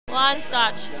One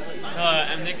start.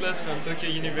 I'm Nicolas from Tokyo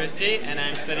University, and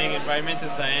I'm studying environmental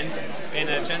science in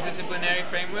a transdisciplinary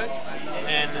framework.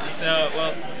 And so,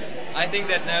 well, I think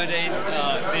that nowadays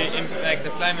the impact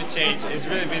of climate change is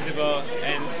really visible,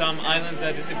 and some islands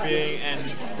are disappearing, and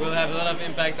will have a lot of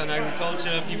impacts on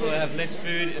agriculture. People will have less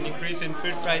food, an increase in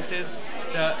food prices.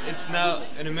 So it's now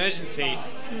an emergency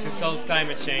to solve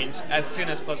climate change as soon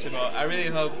as possible. I really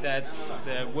hope that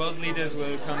the world leaders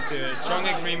will come to a strong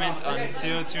agreement on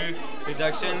CO2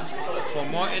 reductions for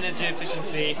more energy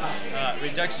efficiency,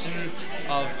 reduction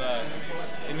of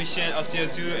emission of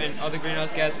CO2 and other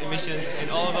greenhouse gas emissions in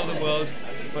all over the world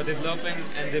for developing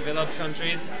and developed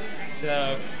countries.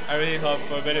 So I really hope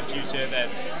for a better future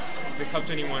that the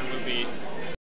COP21 will be